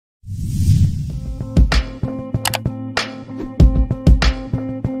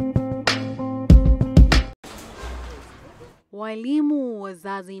Walimu,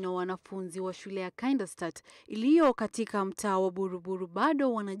 wazazi na wanafunzi wa shule ya Kinderstart iliyo katika mtaa wa Buruburu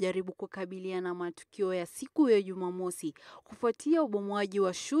bado wanajaribu kukabiliana na matukio ya siku ya Jumamosi kufuatia ubomoaji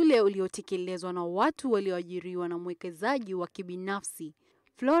wa shule uliotekelezwa na watu walioajiriwa na mwekezaji wa kibinafsi.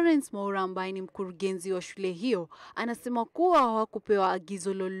 Florence Moura ambaye ni mkurugenzi wa shule hiyo anasema kuwa hawakupewa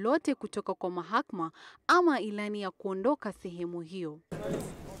agizo lolote kutoka kwa mahakama ama ilani ya kuondoka sehemu hiyo.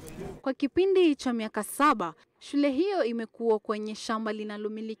 Kwa kipindi cha miaka 7, shule hiyo imekuwa kwenye shamba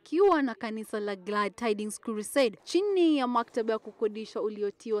linalomilikiwa na kanisa la Glad Tidings Crusade chini ya maktaba ya kukodisha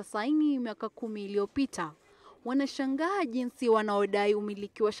uliotiwa saini miaka 10 iliyopita. Wanashangaa jinsi wanaodai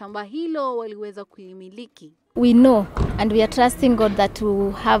umiliki wa shamba hilo waliweza kulimiliki. We know and we are trusting God that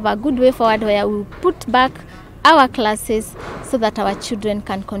we have a good way forward where we put back our classes so that our children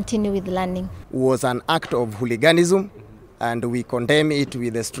can continue with learning. It was an act of hooliganism and we condemn it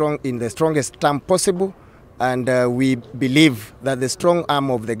with in the strongest term possible, and we believe that the strong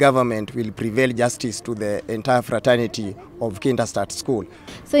arm of the government will prevail justice to the entire fraternity of Kinderstart School.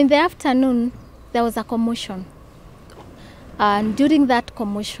 So in the afternoon there was a commotion, and during that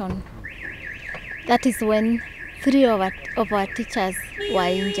commotion, that is when 3 of our teachers were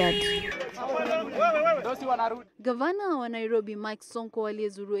injured. Gavana wa Nairobi Sonko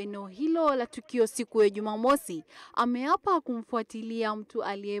aliyezuru eneo hilo la tukio siku ya Jumamosi ameapa kumfuatilia mtu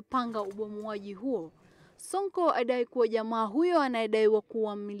aliyepanga ubomoaji huo. Sonko adai kuwa jamaa huyo anayedaiwa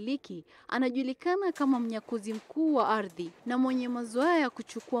kuwa mmiliki anajulikana kama mnyakuzi mkuu wa ardhi na mwenye mazoea ya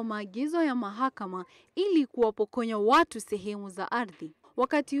kuchukua maagizo ya mahakama ili kuwapokonya watu sehemu za ardhi.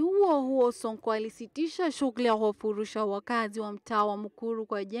 Wakati huo huo, Sonko alisitisha shughuli ya kuwafurusha wakazi wa mtaa wa Mukuru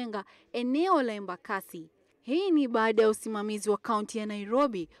kwa jenga eneo la Embakasi. Hii ni baada ya usimamizi wa kaunti ya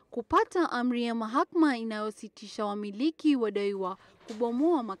Nairobi kupata amri ya mahakama inayositisha wamiliki wadaiwa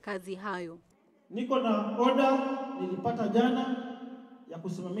kubomoa makazi hayo. Niko na order nilipata jana ya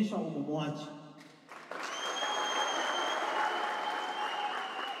kusimamisha ubomoaji.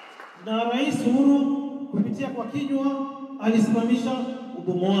 Na Rais Uhuru kupitia kwa kinywa alisimamisha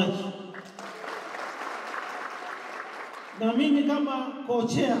ubomoaji. Na mimi kama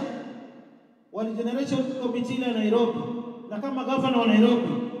co-chair wa Generation Committee la Nairobi na kama governor wa Nairobi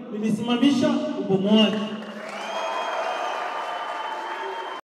nilisimamisha ubomoaji.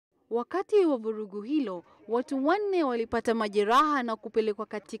 Wakati wa vurugu hilo, watu 4 walipata majeraha na kupelekwa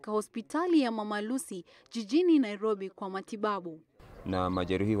katika hospitali ya Mama Lucy jijini Nairobi kwa matibabu. Na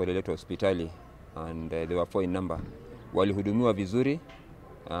majeruhi waliletwa hospitali and they were 4 in number. Walihudumiwa vizuri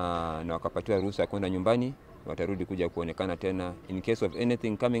na wakapatiwa ruhusa kwenda nyumbani, watarudi kuja kuonekana tena in case of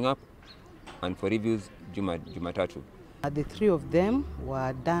anything coming up and for reviews Jumatatu. The 3 of them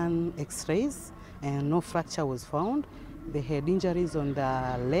were done x-rays and no fracture was found. They had injuries on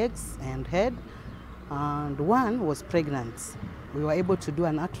the legs and head, and 1 was pregnant. We were able to do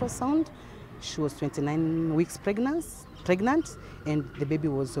an ultrasound. She was 29 weeks pregnant and the baby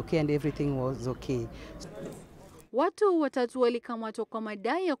was okay and everything was okay. Watu 3 walikamatwa kwa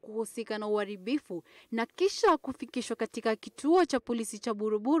madai ya kuhusika na uharibifu na kisha kufikishwa katika kituo cha polisi cha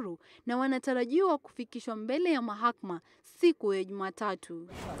Buruburu na wanatarajiwa kufikishwa mbele ya mahakama siku ya Jumatatu.